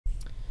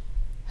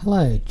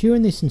Hello,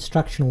 during this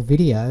instructional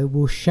video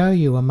we'll show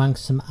you,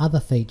 amongst some other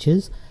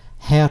features,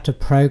 how to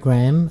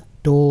program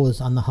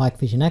doors on the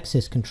Hikvision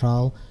Access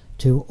Control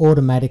to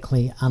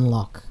automatically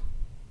unlock.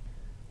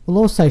 We'll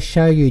also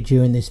show you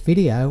during this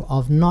video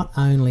of not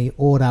only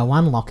auto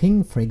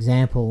unlocking, for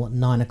example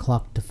 9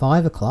 o'clock to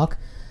 5 o'clock,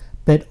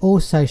 but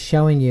also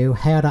showing you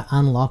how to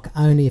unlock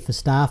only if a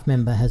staff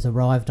member has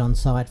arrived on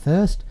site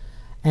first,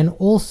 and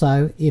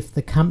also if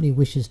the company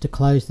wishes to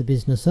close the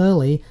business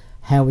early,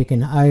 how we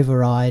can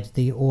override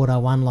the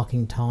auto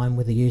unlocking time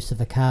with the use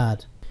of a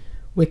card.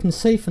 We can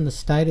see from the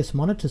status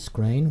monitor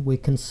screen we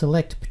can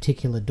select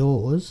particular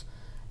doors,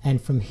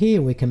 and from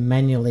here we can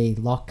manually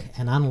lock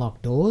and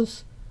unlock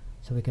doors.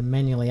 So we can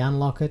manually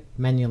unlock it,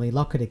 manually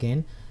lock it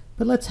again.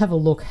 But let's have a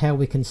look how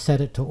we can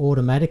set it to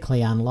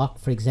automatically unlock,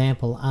 for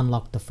example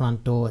unlock the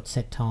front door at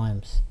set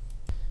times.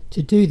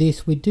 To do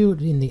this we do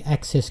it in the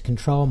Access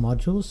Control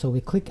module, so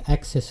we click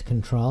Access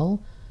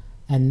Control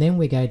and then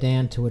we go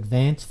down to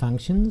Advanced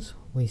Functions.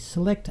 We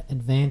select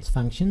Advanced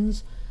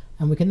Functions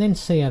and we can then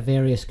see our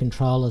various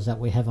controllers that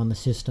we have on the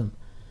system.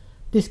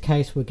 In this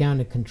case we're going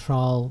to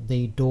control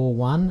the door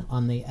 1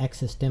 on the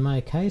Access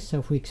demo case, so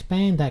if we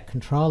expand that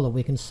controller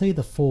we can see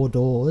the 4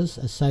 doors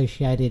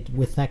associated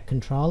with that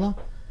controller,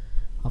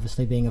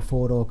 obviously being a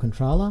 4-door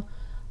controller.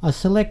 I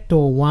select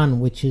door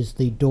 1, which is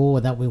the door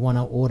that we want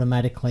to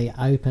automatically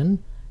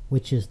open,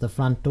 which is the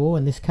front door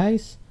in this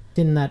case.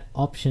 In that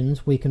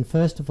options we can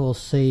first of all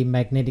see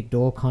magnetic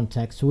door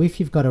contact, so if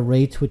you've got a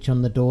reed switch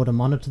on the door to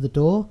monitor the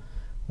door,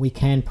 we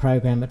can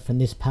program it from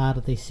this part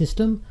of the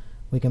system.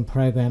 We can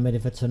program it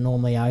if it's a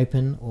normally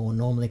open or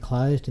normally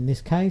closed in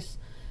this case.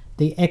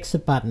 The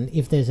exit button,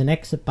 if there's an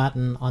exit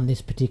button on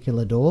this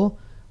particular door,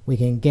 we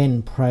can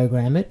again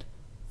program it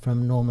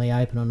from normally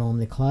open or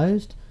normally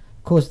closed.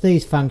 Of course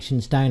these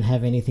functions don't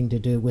have anything to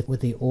do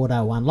with the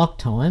auto unlock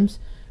times,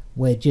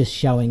 we're just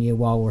showing you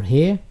while we're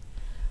here.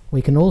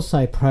 We can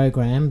also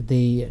program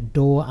the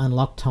door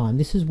unlock time.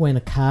 This is when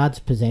a card's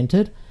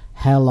presented,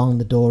 how long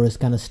the door is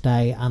going to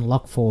stay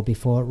unlocked for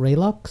before it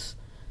relocks.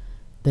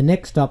 The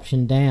next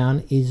option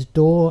down is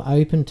door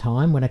open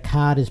time, when a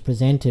card is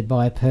presented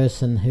by a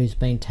person who's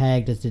been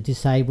tagged as a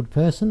disabled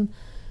person.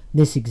 In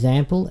this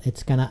example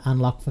it's going to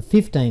unlock for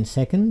 15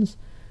 seconds,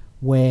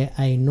 where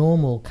a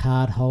normal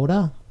card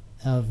holder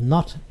of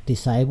not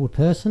disabled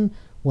person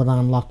will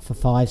unlock for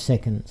 5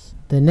 seconds.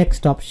 The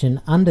next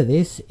option under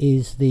this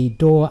is the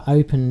door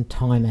open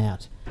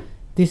timeout.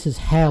 This is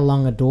how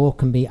long a door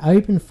can be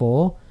open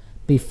for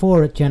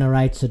before it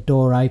generates a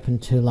door open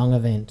too long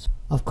event.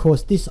 Of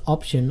course this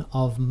option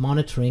of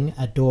monitoring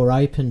a door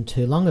open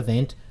too long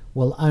event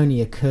will only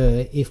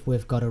occur if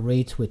we've got a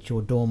reed switch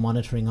or door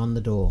monitoring on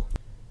the door.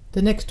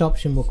 The next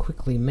option we'll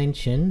quickly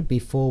mention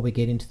before we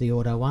get into the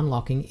auto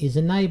unlocking is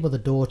enable the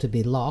door to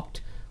be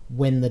locked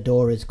when the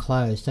door is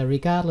closed. So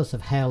regardless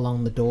of how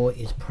long the door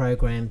is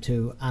programmed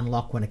to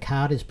unlock when a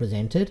card is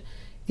presented,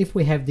 if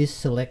we have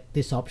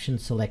this option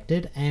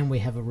selected and we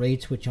have a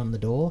reed switch on the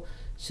door,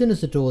 as soon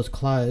as the door is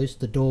closed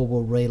the door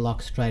will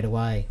relock straight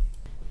away.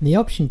 The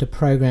option to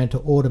program to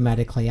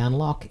automatically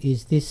unlock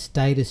is this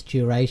status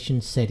duration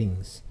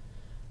settings.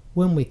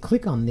 When we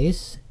click on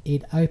this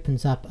it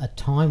opens up a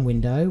time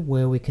window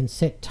where we can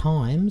set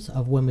times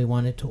of when we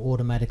want it to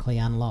automatically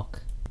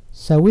unlock.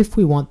 So if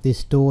we want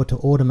this door to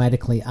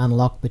automatically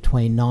unlock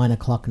between 9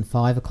 o'clock and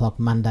 5 o'clock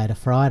Monday to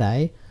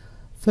Friday,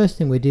 first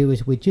thing we do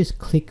is we just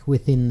click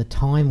within the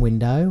time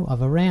window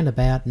of around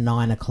about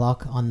 9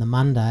 o'clock on the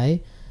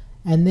Monday,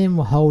 and then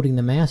we're holding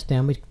the mouse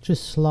down, we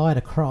just slide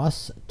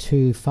across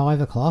to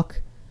 5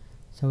 o'clock.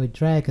 So we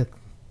drag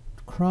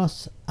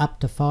across up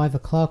to 5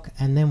 o'clock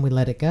and then we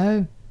let it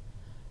go.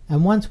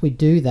 And once we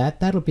do that,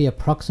 that'll be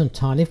approximate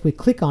time. If we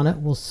click on it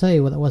we'll see,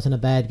 well, that wasn't a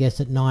bad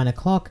guess at 9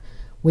 o'clock.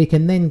 We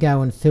can then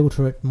go and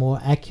filter it more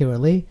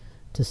accurately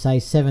to say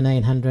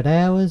 1700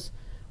 hours.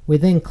 We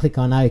then click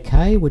on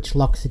OK, which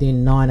locks it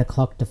in 9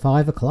 o'clock to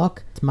 5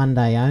 o'clock. It's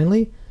Monday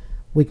only.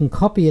 We can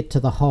copy it to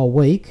the whole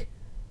week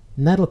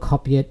and that'll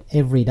copy it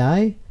every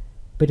day.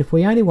 But if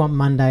we only want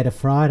Monday to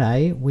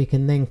Friday, we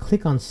can then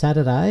click on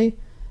Saturday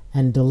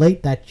and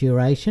delete that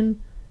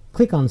duration.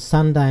 Click on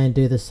Sunday and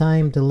do the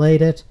same,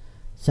 delete it.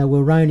 So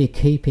we're only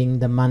keeping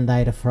the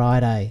Monday to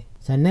Friday.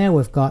 So now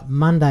we've got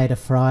Monday to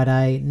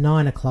Friday,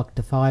 9 o'clock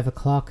to 5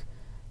 o'clock,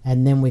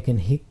 and then we can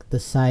hit the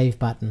save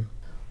button.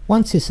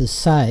 Once this is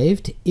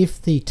saved,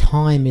 if the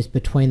time is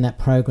between that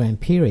program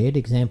period,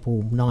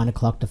 example 9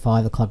 o'clock to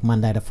 5 o'clock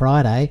Monday to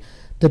Friday,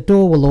 the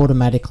door will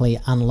automatically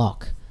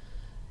unlock.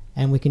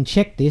 And we can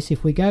check this.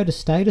 If we go to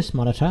status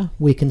monitor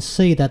we can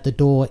see that the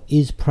door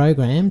is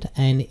programmed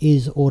and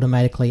is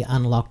automatically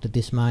unlocked at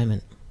this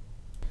moment.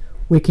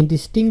 We can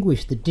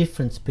distinguish the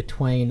difference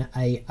between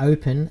a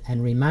open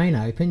and remain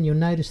open. You'll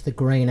notice the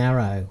green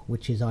arrow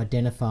which is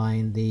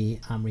identifying the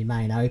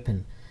remain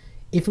open.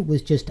 If it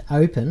was just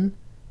open,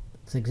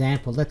 for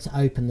example let's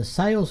open the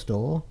sales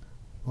door,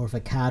 or if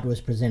a card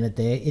was presented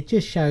there, it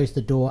just shows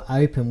the door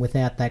open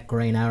without that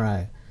green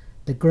arrow.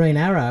 The green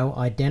arrow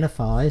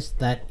identifies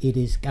that it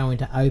is going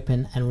to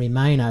open and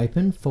remain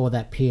open for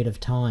that period of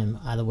time,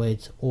 in other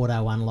words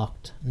auto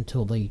unlocked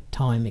until the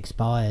time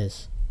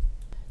expires.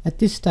 At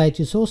this stage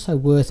it's also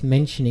worth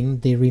mentioning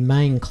the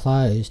remain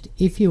closed.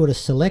 If you were to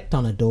select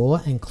on a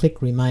door and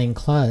click remain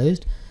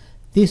closed,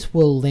 this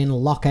will then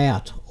lock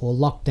out or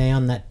lock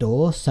down that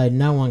door so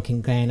no one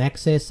can gain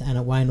access and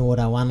it won't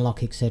auto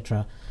unlock,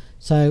 etc.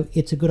 So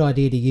it's a good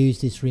idea to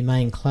use this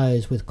remain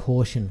closed with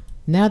caution.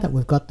 Now that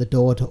we've got the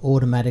door to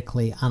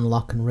automatically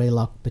unlock and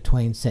relock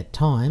between set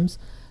times,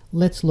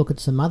 let's look at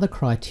some other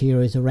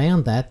criteria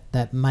around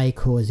that may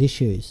cause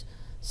issues,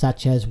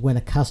 such as when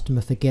a customer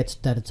forgets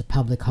that it's a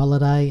public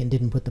holiday and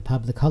didn't put the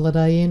public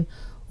holiday in,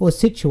 or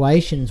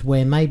situations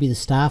where maybe the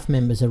staff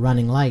members are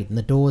running late and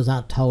the doors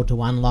aren't told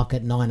to unlock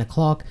at 9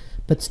 o'clock,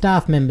 but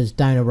staff members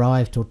don't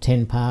arrive till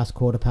 10 past,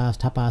 quarter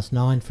past,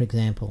 9, for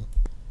example.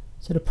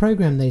 So to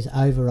program these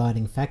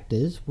overriding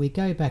factors, we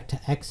go back to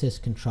Access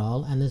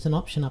Control, and there's an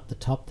option up the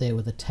top there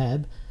with a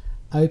tab,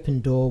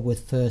 Open Door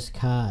with First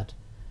Card.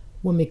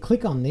 When we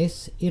click on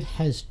this, it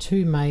has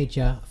two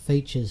major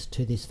features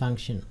to this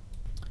function.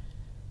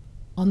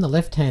 On the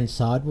left hand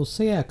side we'll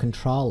see our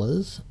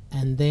controllers,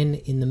 and then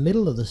in the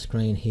middle of the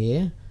screen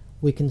here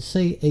we can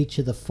see each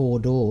of the 4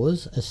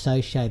 doors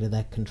associated with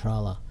that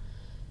controller.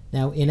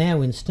 Now in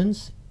our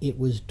instance it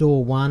was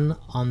door 1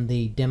 on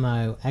the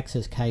demo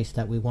access case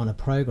that we want to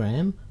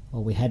program,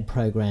 or we had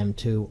programmed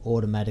to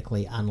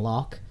automatically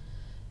unlock,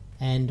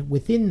 and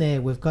within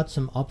there we've got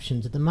some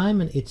options. At the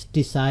moment it's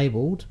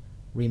disabled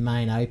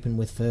remain open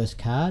with first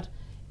card.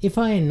 If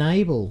I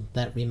enable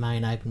that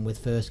remain open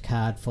with first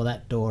card for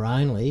that door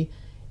only,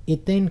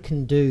 it then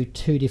can do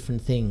 2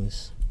 different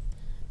things.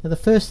 Now the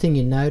first thing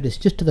you notice,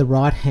 just to the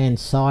right hand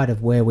side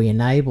of where we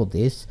enabled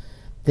this,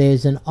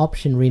 there's an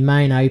option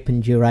remain open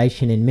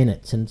duration in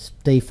minutes, and it's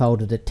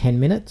defaulted at 10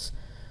 minutes.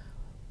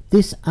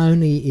 This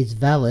only is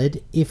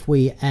valid if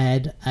we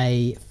add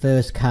a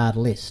first card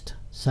list.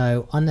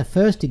 So on the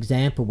first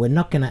example we're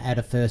not going to add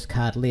a first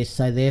card list,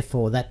 so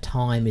therefore that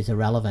time is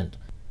irrelevant.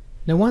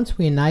 Now once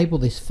we enable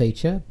this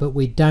feature but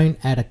we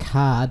don't add a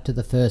card to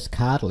the first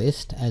card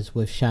list as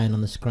we've shown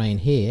on the screen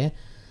here,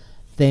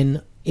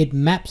 then it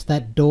maps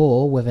that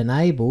door we've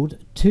enabled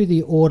to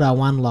the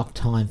auto unlock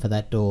time for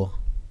that door.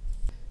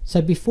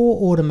 So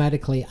before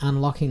automatically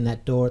unlocking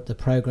that door at the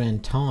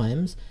programmed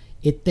times,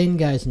 it then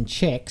goes and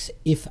checks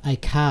if a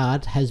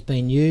card has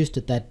been used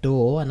at that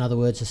door, in other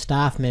words a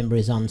staff member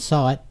is on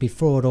site,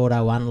 before it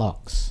auto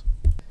unlocks.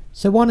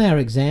 So on our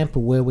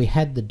example where we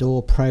had the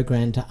door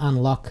programmed to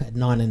unlock at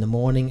 9 in the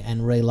morning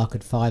and relock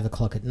at 5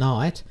 o'clock at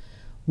night,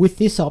 with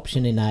this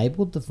option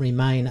enabled, the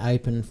remain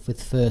open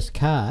with first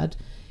card,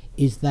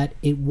 is that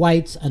it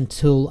waits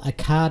until a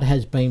card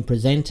has been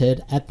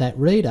presented at that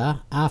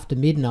reader after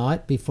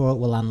midnight before it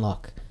will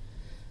unlock.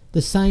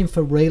 The same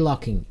for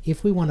relocking.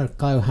 If we want to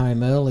go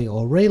home early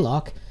or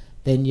relock,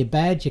 then you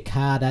badge your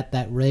card at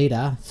that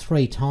reader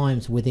 3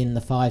 times within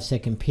the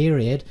 5-second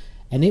period,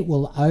 and it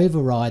will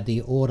override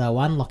the auto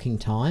unlocking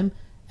time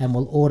and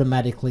will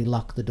automatically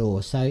lock the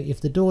door. So if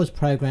the door is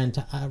programmed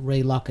to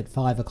relock at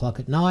 5 o'clock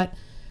at night,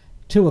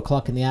 2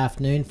 o'clock in the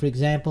afternoon for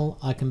example,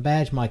 I can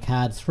badge my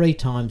card 3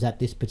 times at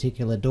this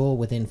particular door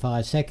within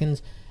 5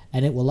 seconds,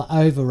 and it will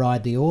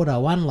override the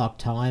auto unlock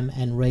time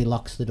and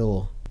relocks the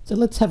door. So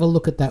let's have a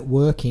look at that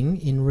working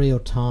in real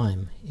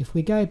time. If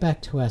we go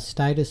back to our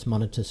status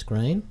monitor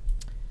screen,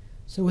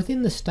 so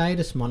within the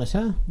status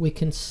monitor we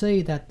can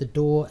see that the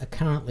door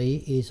currently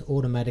is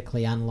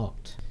automatically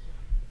unlocked.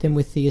 Then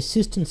with the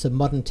assistance of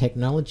modern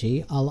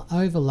technology, I'll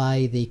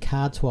overlay the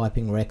card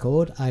swiping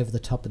record over the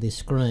top of this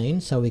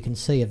screen so we can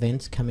see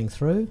events coming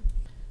through.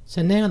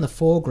 So now in the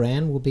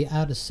foreground we'll be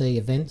able to see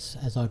events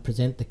as I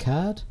present the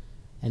card,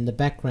 and the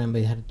background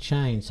we had to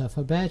change. So if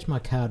I badge my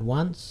card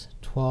once,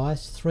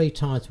 twice, 3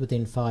 times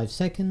within 5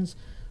 seconds,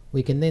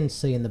 we can then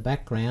see in the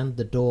background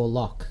the door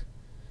lock.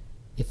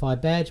 If I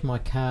badge my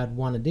card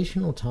 1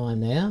 additional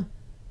time now,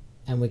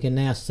 and we can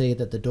now see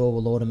that the door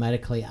will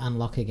automatically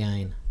unlock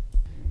again.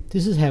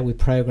 This is how we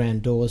program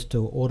doors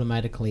to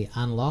automatically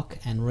unlock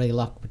and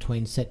relock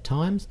between set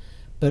times,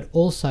 but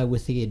also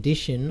with the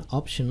addition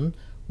option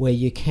where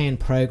you can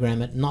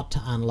program it not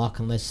to unlock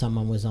unless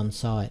someone was on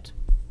site.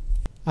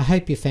 I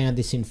hope you found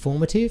this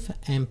informative,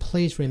 and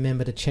please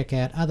remember to check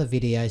out other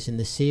videos in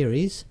the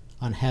series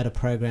on how to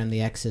program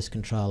the access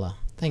controller.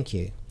 Thank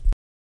you.